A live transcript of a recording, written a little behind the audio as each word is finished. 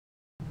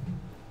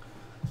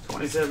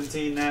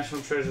2017 National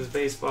Treasures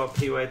Baseball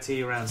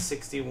PYT round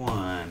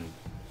 61.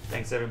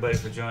 Thanks everybody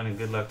for joining.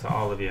 Good luck to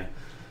all of you.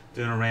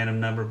 Doing a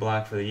random number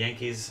block for the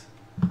Yankees.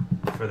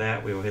 For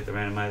that, we will hit the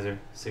randomizer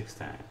 6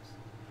 times.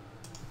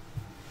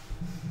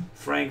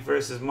 Frank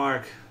versus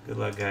Mark. Good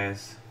luck,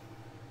 guys.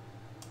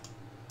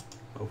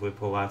 Hopefully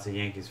pull lots of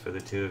Yankees for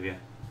the two of you.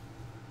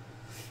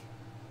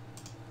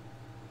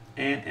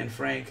 Ant and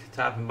Frank,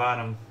 top and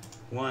bottom.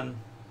 1,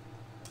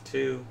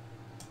 2,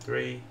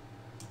 3,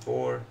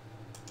 4,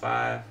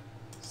 5,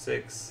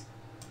 6.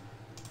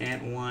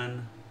 Ant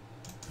 1,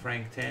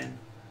 Frank 10.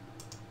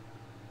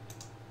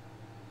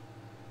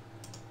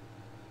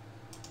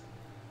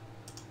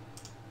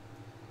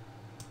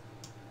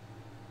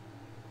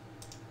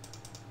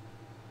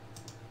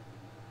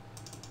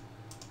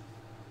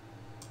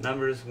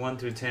 Numbers 1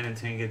 through 10, and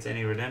 10 gets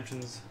any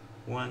redemptions.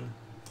 1,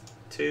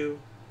 2,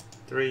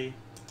 3,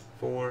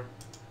 4,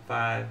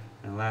 5,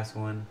 and last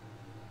one,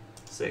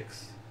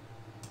 6,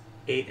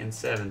 8, and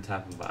 7,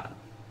 top and bottom.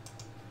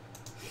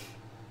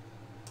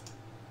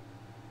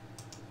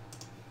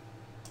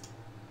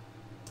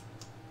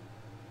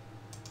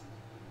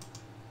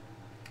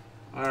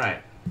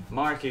 Alright,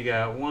 Mark, you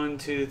got 1,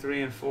 2,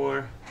 3, and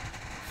 4.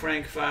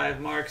 Frank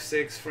 5, Mark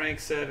 6, Frank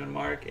 7,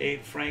 Mark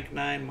 8, Frank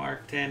 9,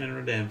 Mark 10, and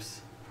redempts.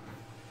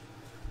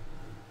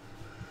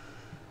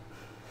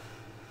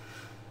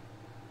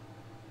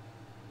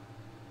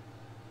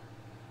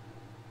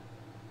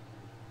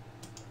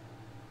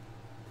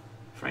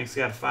 Frank's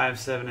got 5,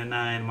 7, and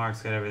 9.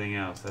 Mark's got everything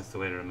else. That's the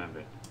way to remember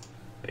it,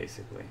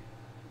 basically.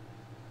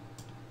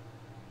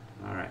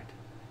 All right.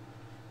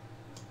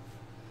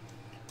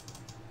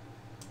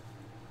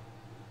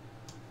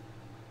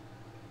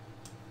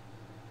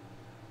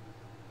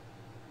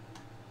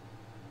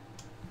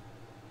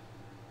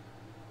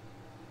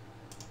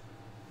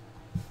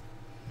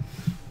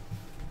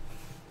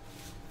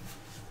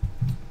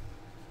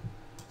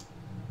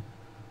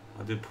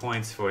 I'll do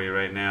points for you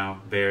right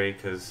now, Barry,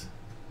 because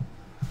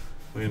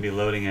we're going to be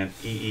loading an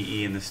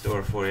EEE in the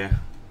store for you.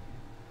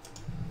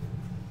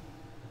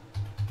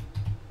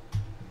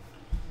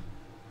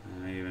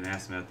 And I even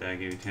asked about that. I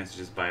gave you a chance to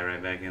just buy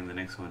right back in the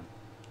next one.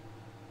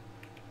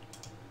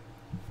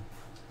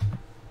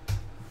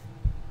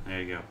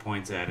 There you go.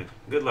 Points added.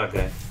 Good luck,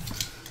 guys.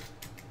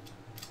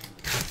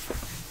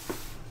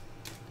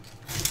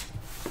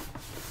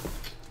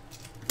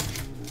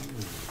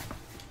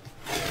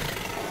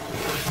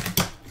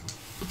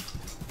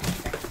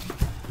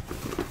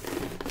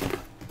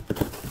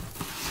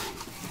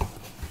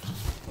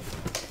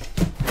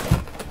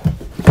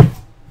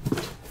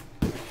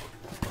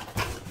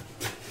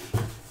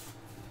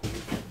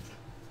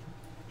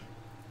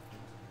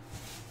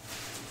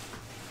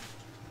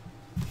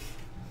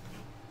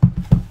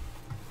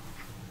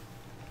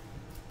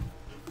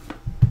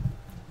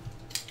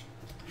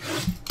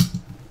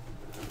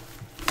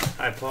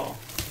 Hi, Paul.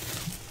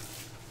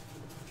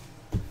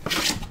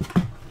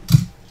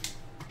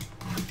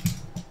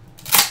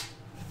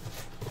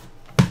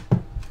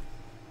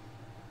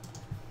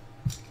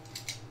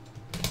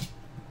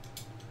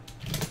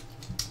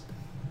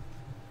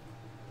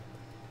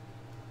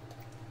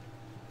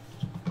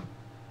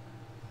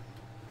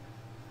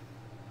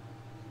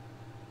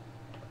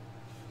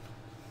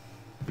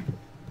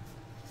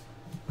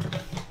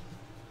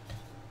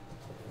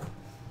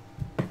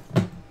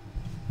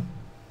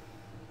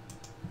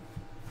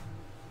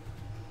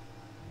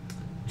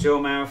 Joe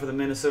Mauer for the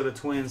Minnesota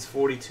Twins,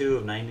 42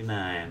 of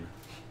 99.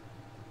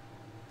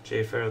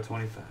 Jay Farrell,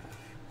 25.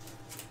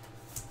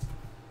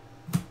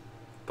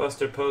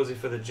 Buster Posey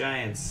for the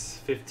Giants,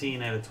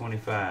 15 out of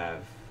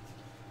 25.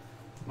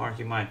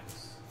 Marky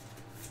Michaels.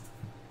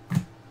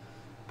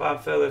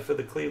 Bob Feller for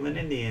the Cleveland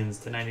Indians,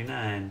 to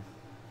 99.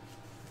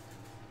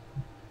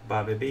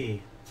 Bobby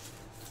B.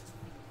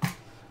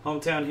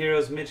 Hometown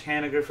Heroes, Mitch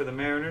Haniger for the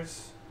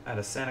Mariners, out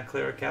of Santa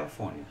Clara,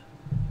 California.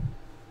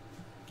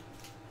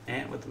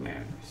 Ant with the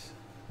Mariners.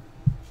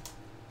 Oh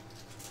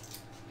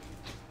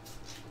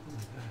my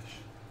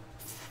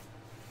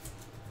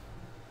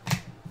gosh.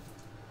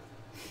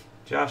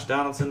 Josh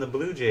Donaldson, the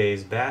Blue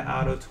Jays, bat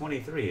auto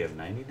 23 of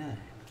 99.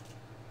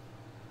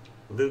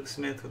 Luke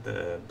Smith with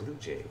the Blue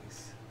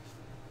Jays.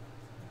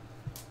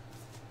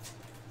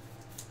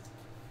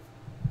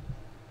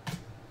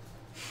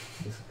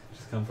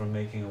 Just come from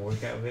making a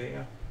workout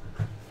video,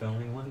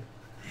 filming one.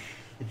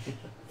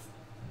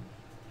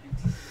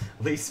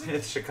 Lee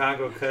Smith,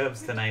 Chicago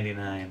Cubs, to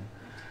 99.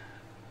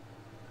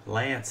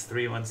 Lance,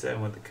 317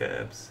 with the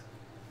Cubs.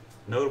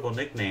 Notable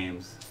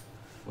nicknames.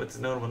 What's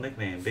his notable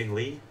nickname? Big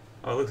Lee?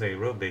 Oh, it looks like he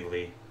wrote Big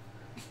Lee.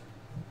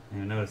 I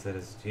didn't notice that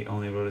he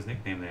only wrote his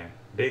nickname there.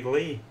 Big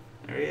Lee.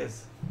 There he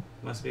is.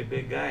 Must be a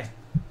big guy.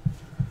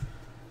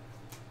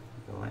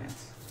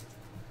 Lance.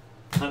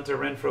 Hunter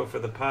Renfroe for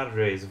the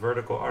Padres.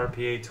 Vertical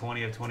RPA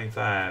 20 of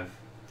 25.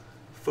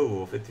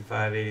 Fool,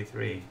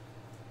 5583.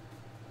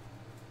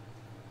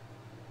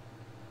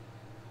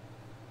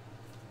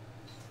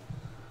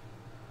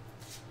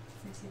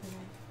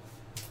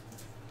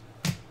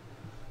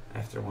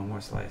 After Sure, one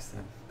more slice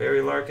then.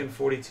 Barry Larkin,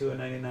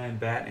 42/99,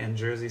 bat and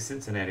jersey,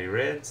 Cincinnati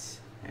Reds,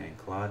 and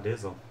Claude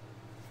Dizzle.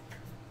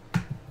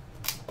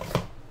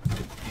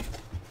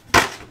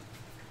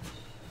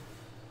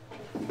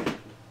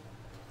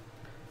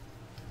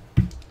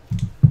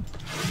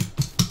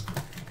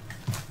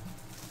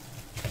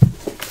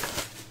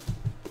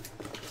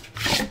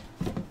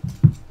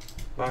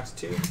 Box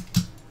 2.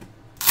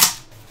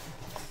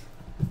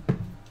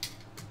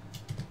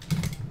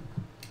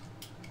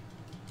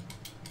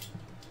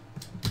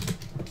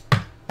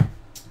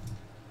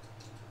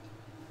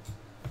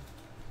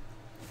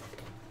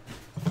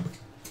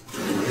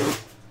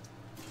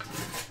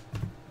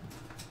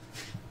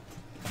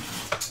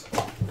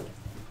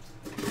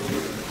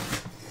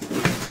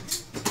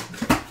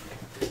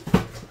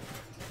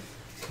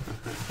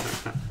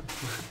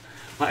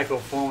 Michael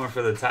Fulmer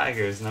for the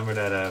Tigers, numbered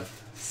at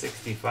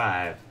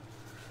 65.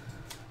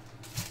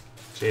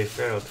 Jay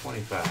Farrell,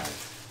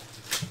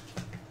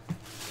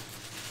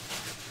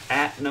 25.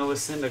 At Noah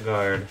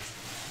Syndergaard.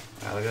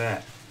 Wow, look at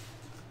that.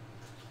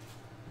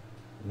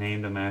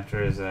 Named him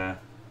after his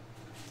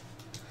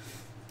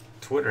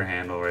Twitter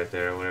handle right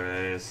there, whatever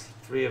that is.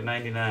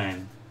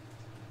 3/99.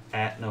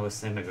 At Noah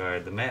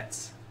Syndergaard. The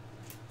Mets.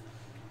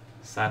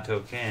 Sato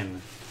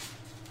Ken.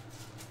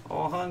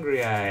 All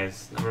Hungry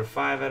Eyes. Number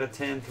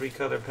 5/10.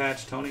 3-color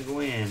patch. Tony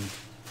Gwynn.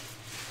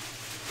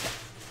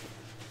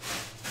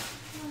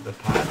 The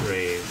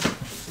Padres.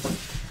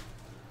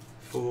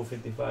 Fool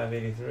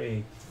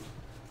 55/83.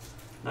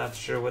 Not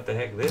sure what the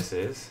heck this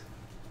is.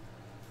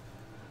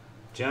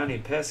 Johnny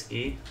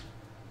Pesky.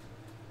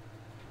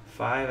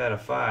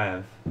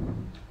 5/5.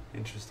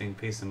 Interesting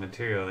piece of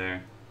material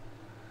there.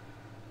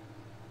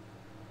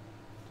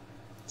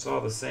 It's all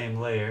the same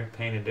layer,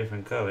 painted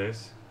different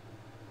colors.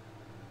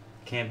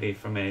 Can't be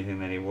from anything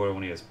that he wore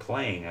when he was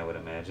playing, I would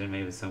imagine.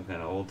 Maybe some kind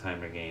of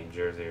old-timer game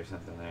jersey or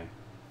something there.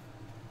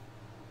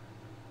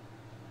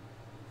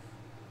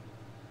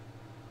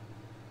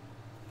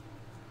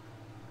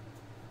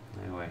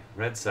 Anyway,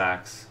 Red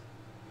Sox.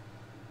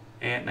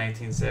 Ant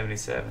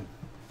 1977.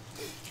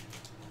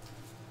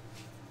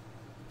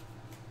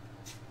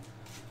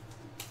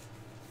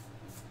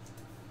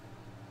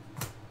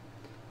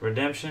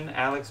 Redemption,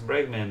 Alex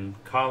Bregman,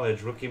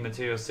 college rookie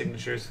material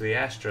signatures for the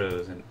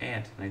Astros, and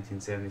Ant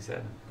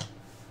 1977.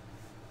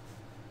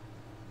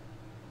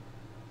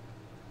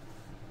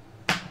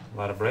 A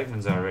lot of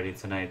Bregmans already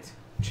tonight.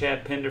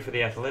 Chad Pinder for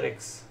the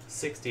Athletics,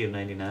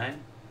 60/99.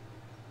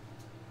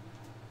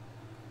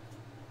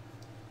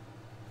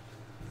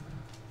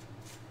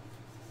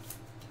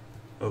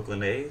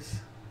 Oakland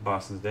A's,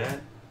 Boston's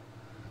dad.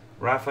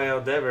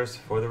 Rafael Devers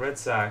for the Red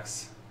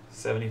Sox,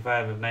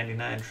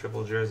 75/99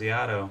 triple jersey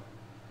auto.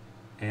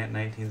 Ant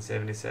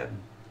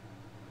 1977.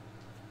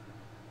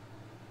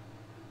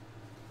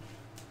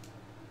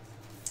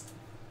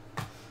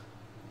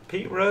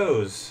 Pete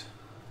Rose,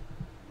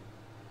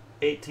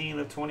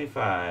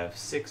 18/25,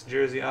 6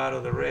 jersey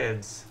auto, the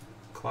Reds,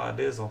 Claude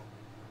Dizzle.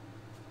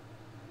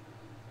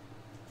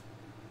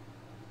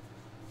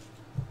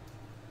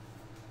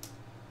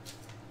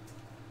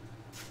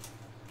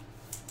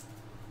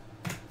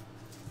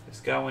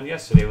 Just got one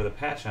yesterday with a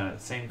patch on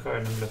it, same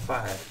card, number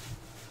 5.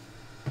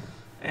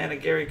 And a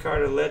Gary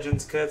Carter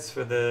Legends Cuts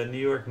for the New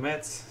York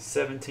Mets,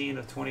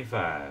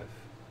 17/25.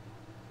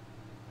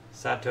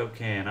 Sato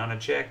Ken on a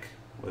check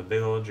with a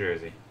big old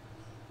jersey.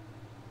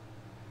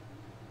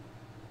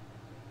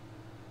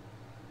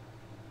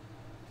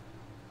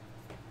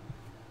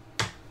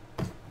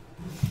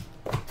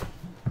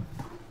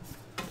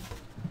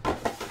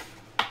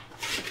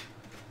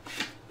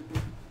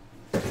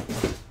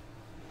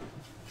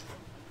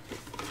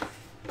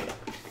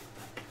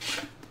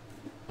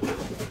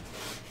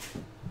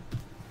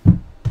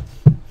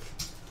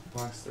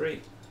 Box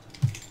 3.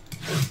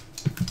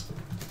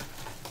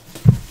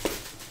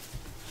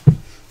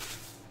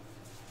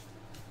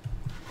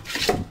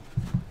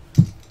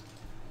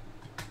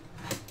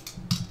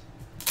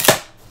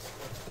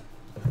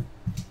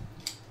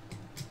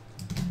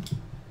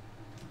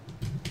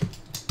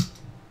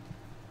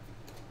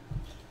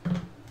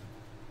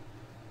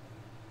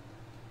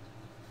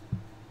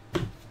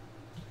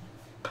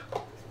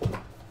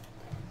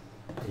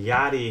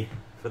 Yachty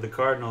for the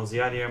Cardinals,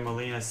 Yadier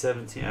Molina,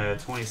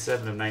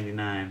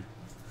 27/99.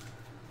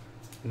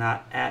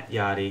 Not at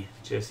Yachty,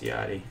 just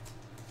Yachty.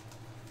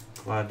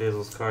 Claude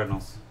Dizzle's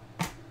Cardinals.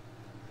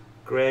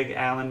 Greg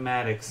Allen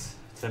Maddox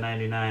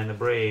 /99, the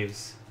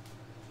Braves.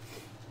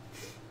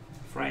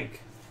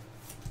 Frank.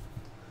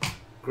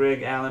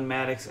 Greg Allen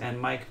Maddox and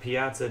Mike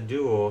Piazza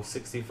duel,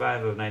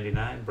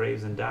 65/99,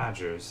 Braves and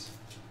Dodgers.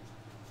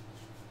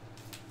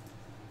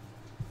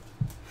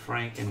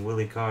 Frank and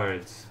Willie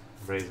Cards,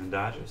 Braves and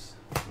Dodgers.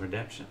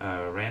 Redemption,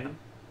 random.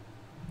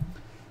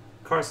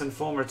 Carson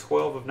Fulmer,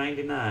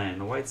 12/99,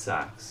 the White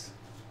Sox.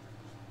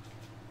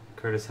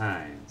 Curtis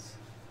Hines.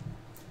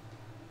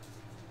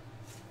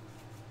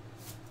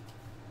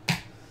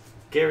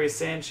 Gary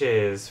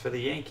Sanchez for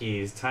the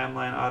Yankees,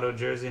 timeline auto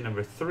jersey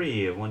number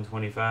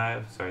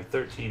 3/125. Sorry,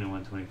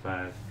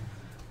 13/125.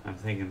 I'm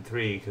thinking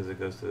 3 because it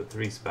goes to the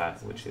 3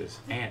 spot, which is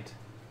Ant.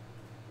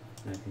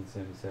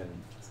 1977.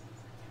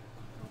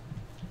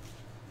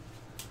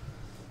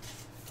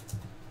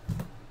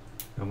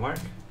 Go, Mark.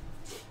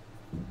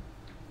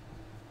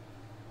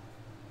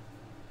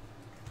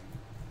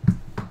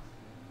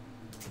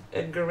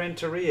 Edgar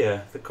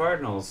Renteria, the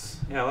Cardinals.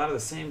 Yeah, a lot of the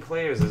same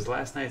players as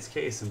last night's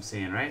case I'm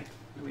seeing, right?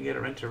 Let me get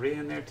a Renteria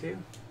in there too.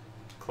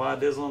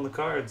 Claude Dizzle on the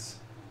cards.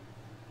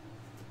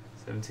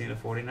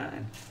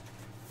 17/49.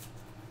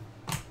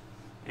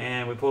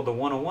 And we pulled the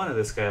 101 of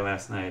this guy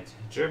last night.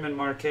 German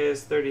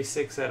Marquez,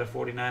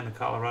 36/49, the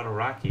Colorado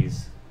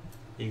Rockies.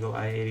 Eagle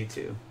Eye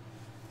 82.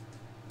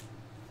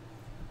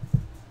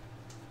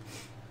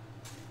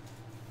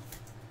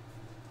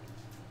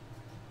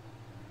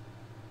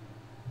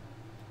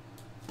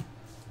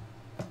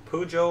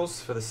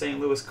 Pujols for the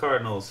St. Louis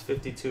Cardinals,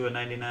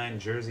 52/99,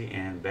 jersey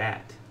and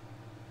bat.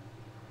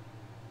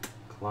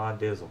 Claude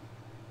Dizzle.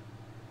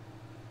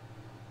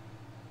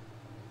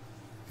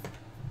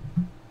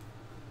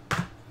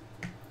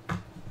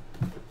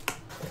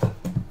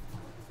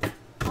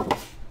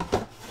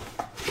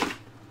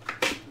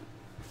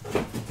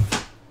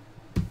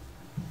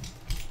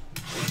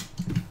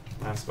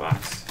 Last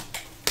box.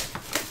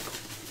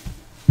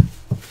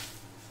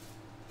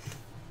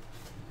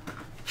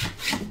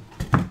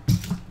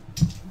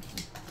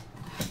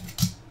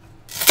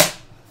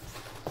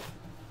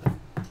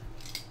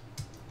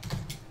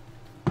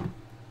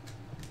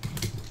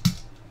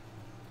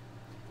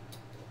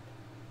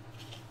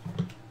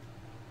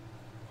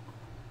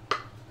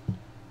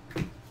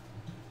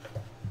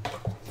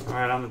 All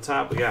right, on the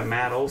top we got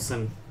Matt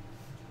Olson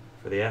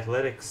for the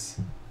Athletics.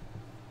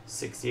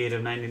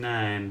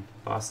 68/99,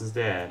 Boston's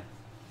dad.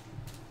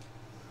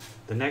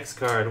 The next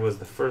card was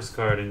the first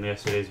card in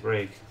yesterday's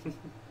break.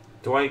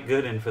 Dwight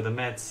Gooden for the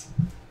Mets.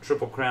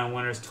 Triple Crown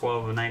winners,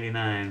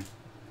 12/99.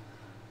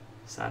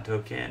 Sato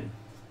Ken.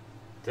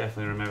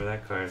 Definitely remember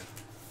that card.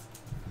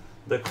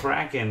 The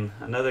Kraken,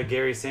 another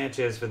Gary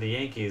Sanchez for the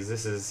Yankees.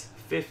 This is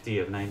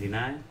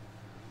 50/99.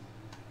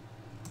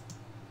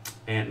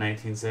 And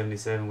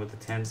 1977 with the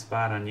 10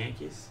 spot on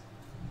Yankees.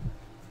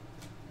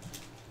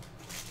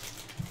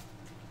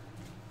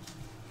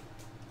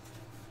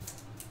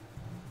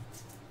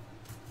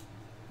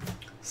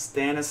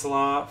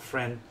 Stanislaw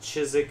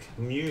Francisek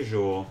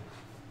Musial,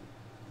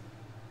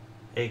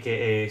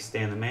 aka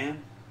Stan the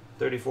Man,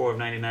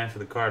 34/99 for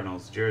the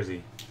Cardinals,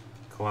 jersey,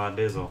 Claude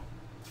Dizzle.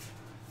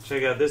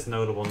 Check out this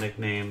notable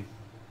nickname,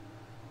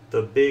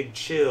 the Big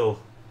Chill,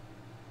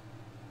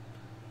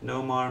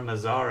 Nomar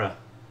Mazara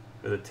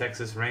for the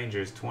Texas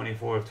Rangers,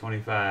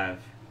 24/25.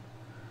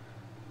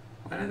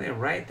 Why didn't they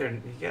write there?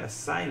 You gotta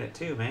sign it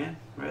too, man.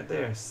 Right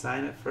there,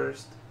 sign it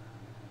first.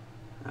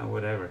 Oh,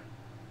 whatever.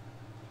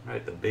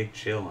 Write the Big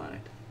Chill on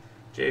it.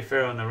 Jay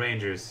Farrell and the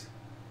Rangers.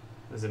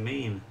 What does it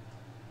mean?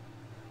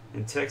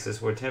 In Texas,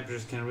 where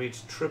temperatures can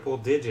reach triple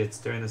digits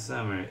during the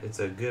summer, it's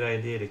a good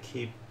idea to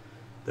keep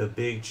the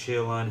Big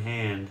Chill on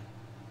hand.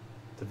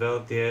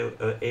 Developed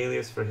the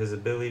alias for his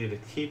ability to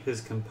keep his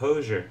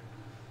composure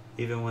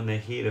even when the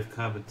heat of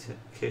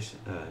competition,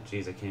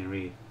 geez, I can't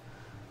read,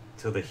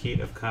 till the heat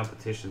of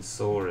competition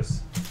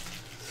soars.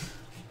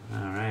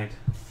 Alright,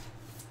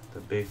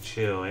 the Big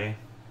Chill, eh?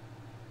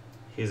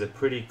 He's a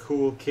pretty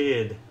cool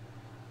kid,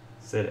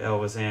 said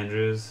Elvis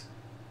Andrews.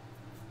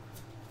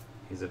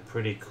 He's a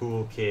pretty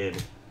cool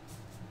kid.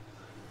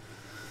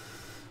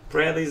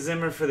 Bradley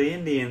Zimmer for the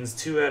Indians,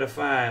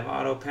 2/5,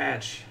 auto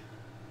patch.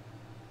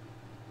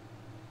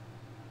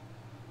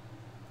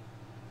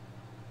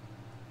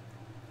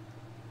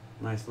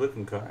 Nice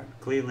looking card.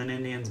 Cleveland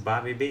Indians,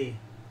 Bobby B.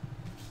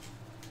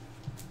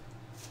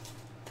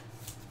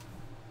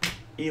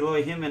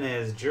 Eloy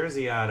Jimenez,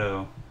 jersey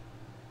auto.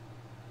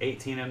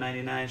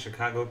 18/99,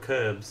 Chicago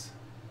Cubs.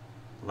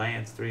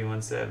 Lance,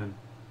 317.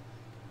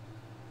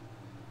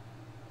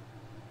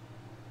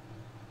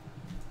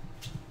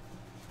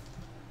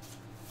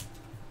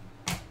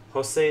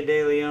 Jose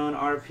De Leon,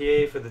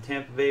 RPA for the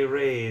Tampa Bay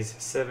Rays,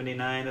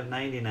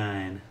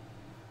 79/99.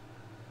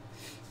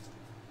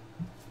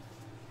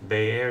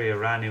 Bay Area,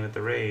 Rodney with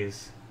the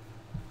Rays.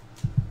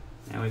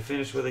 And we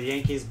finish with a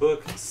Yankees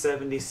book,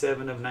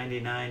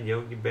 77/99,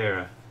 Yogi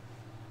Berra.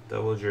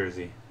 Double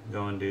jersey.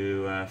 Going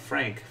to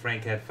Frank.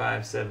 Frank had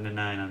 5, 7, and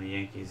 9 on the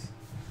Yankees.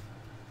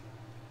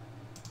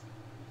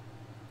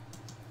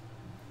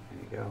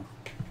 There you go.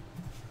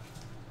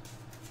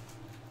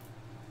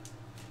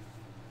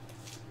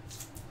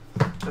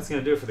 That's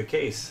going to do it for the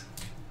case.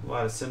 A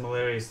lot of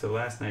similarities to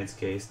last night's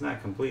case.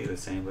 Not completely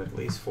the same, but at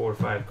least 4 or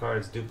 5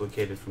 cards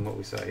duplicated from what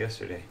we saw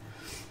yesterday.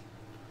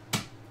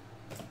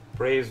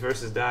 Braves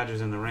versus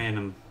Dodgers in the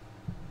random.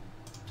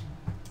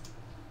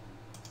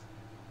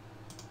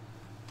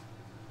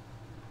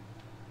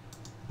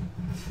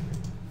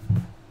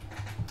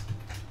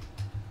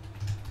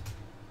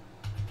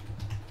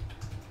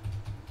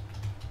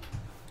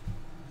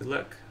 Good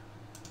luck.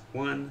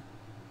 1,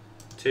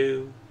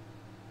 2,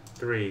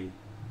 3.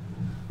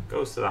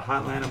 Goes to the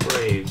Hotlanta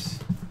Braves.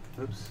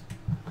 Oops.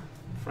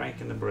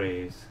 Frank and the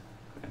Braves.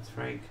 That's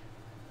Frank.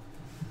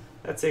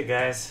 That's it,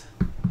 guys.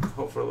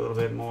 Hope for a little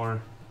bit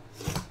more.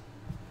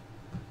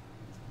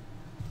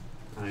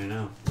 I don't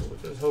know. We'll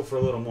just hope for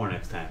a little more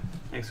next time.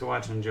 Thanks for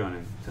watching and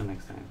joining. Until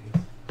next time.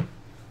 Peace.